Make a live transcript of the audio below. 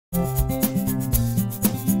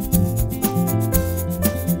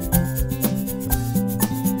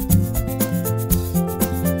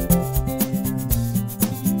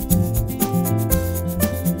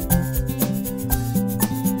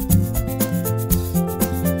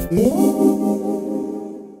Is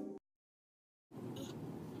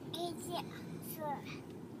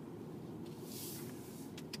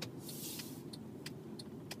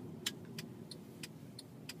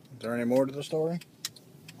there any more to the story?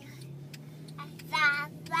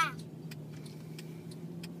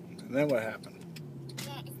 And then what happened?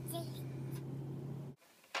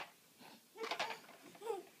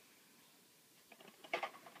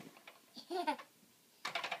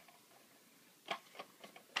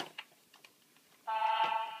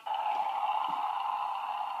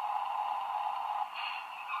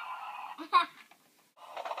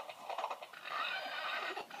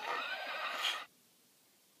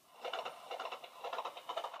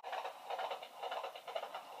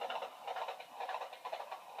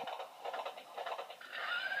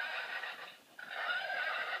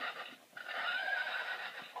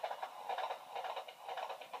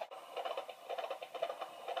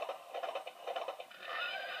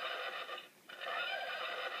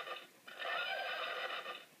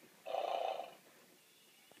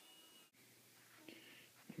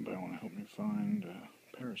 Anybody want to help me find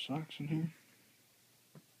a pair of socks in here?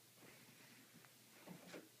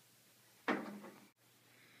 Oh,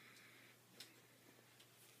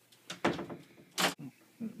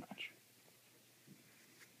 there's a match.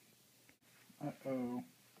 Uh-oh.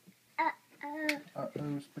 Uh-oh.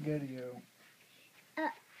 Uh-oh, spaghetti-o.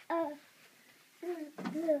 Uh-oh.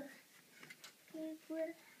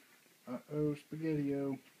 Uh-oh,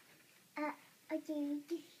 spaghetti-o.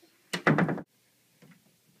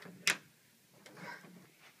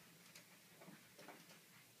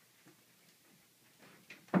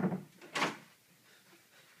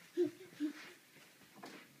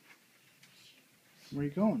 Where are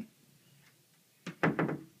you going?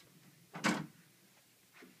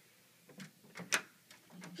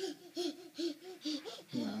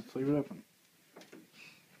 Yeah, let's leave it open.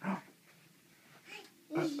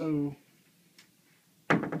 Uh-oh.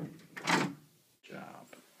 Job.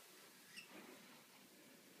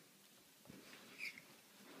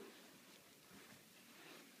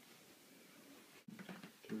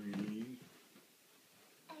 Three,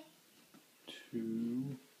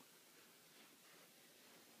 two,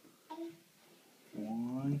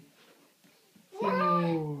 one, 4.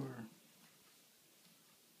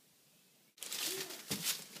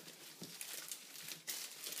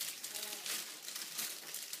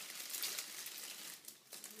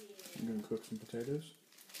 I'm gonna cook some potatoes.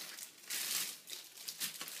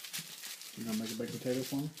 You gonna make a baked potato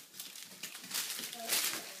for me?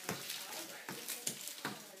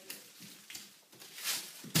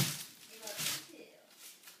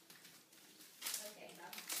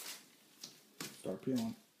 Start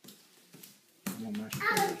peeling. I'm gonna mash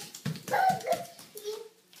potatoes.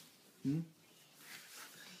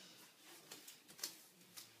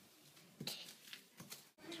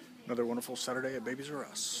 Another wonderful Saturday at Babies R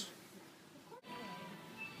Us.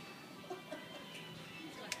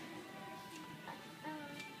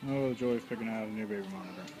 Oh, the joy of picking out a new baby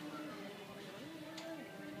monitor.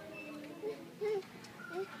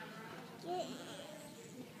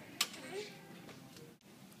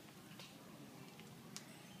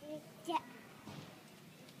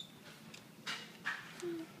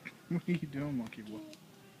 What are you doing, monkey boy?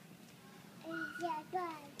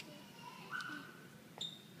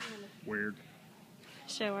 Weird.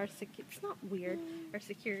 Show our it's not weird. Our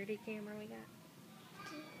security camera we got.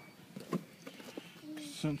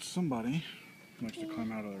 Since somebody likes to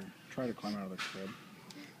try to climb out of their crib,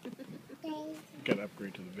 got to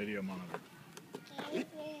upgrade to the video monitor.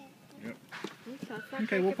 Yep.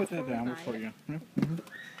 Okay, we'll put that down for you. Yep.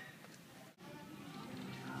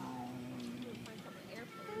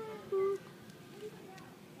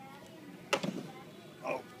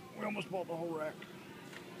 Oh, we almost bought the whole rack.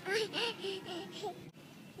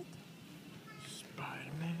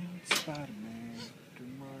 Spider-Man, Spider-Man, do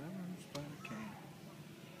whatever Spider can.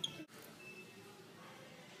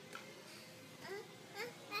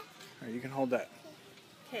 Alright, you can hold that.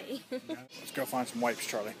 Okay. Let's go find some wipes,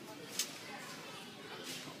 Charlie.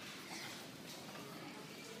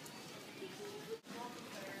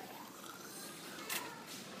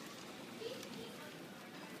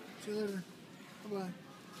 See you later. Bye-bye.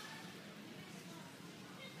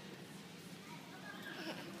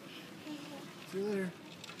 See you later.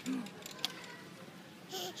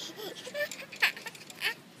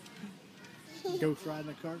 Ghost riding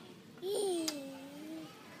the cart.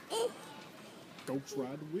 Ghost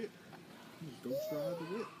ride the whip. Ghost ride the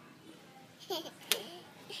whip.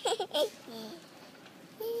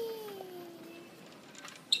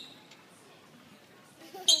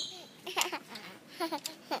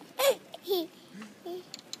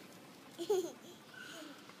 Alright,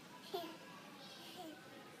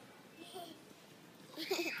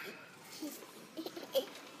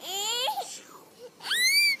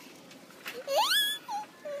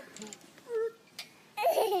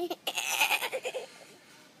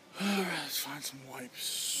 let's find some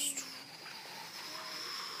wipes.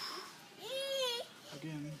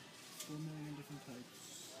 Again, 4 million different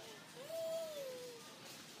types.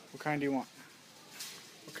 What kind do you want?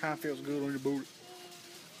 What kind feels good on your booty?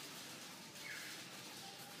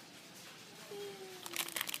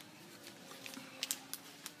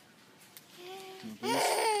 You want these?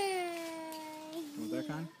 You want that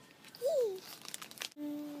kind?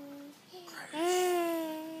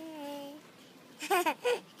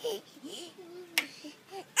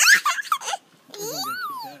 We're gonna get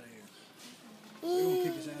kicked out of here. They're gonna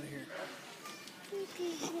kick us out of here.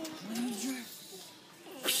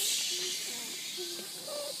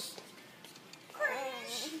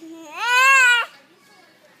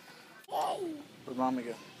 Where'd Mommy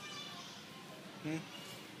go?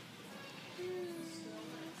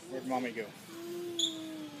 Where'd Mommy go?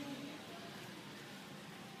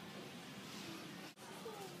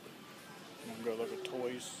 I'm gonna go look at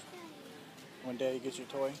toys. When Daddy gets your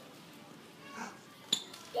toy.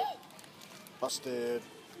 Busted.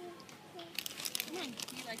 Come on,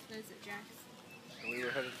 you like those at Jack's? We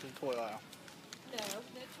were headed to the toy aisle. No toy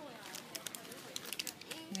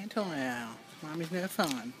aisle. Yeah, toy aisle. Mommy's no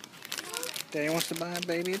fun. Daddy wants to buy a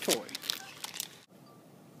baby a toy.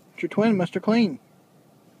 It's your twin, Mr. Clean.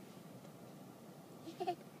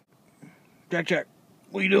 Jack,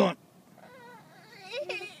 what are you doing?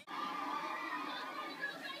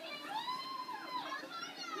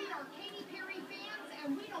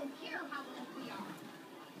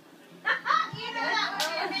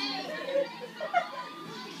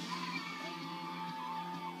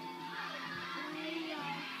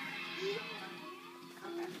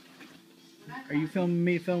 Are you filming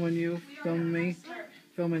me, filming you, filming me,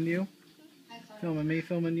 filming you, filming me,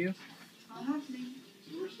 filming you?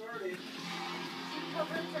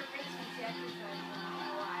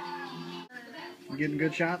 You getting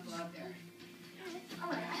good shots?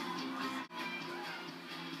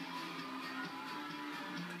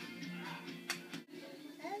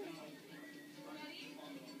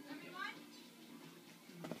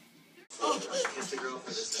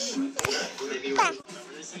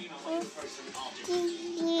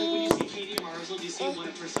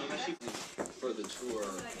 For the tour,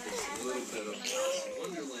 it's a little bit of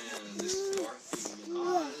Wonderland, this Dorothy and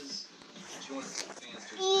Oz. She wants the fans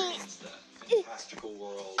to experience that fantastical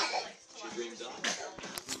world she dreams of.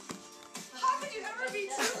 How could you ever be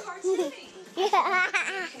too cartoony?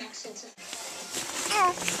 Connection to.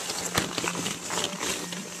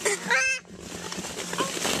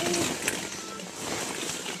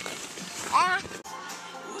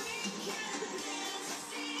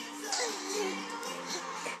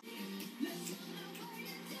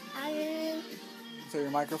 So your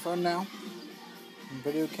microphone now?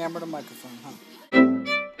 Video camera to microphone, huh?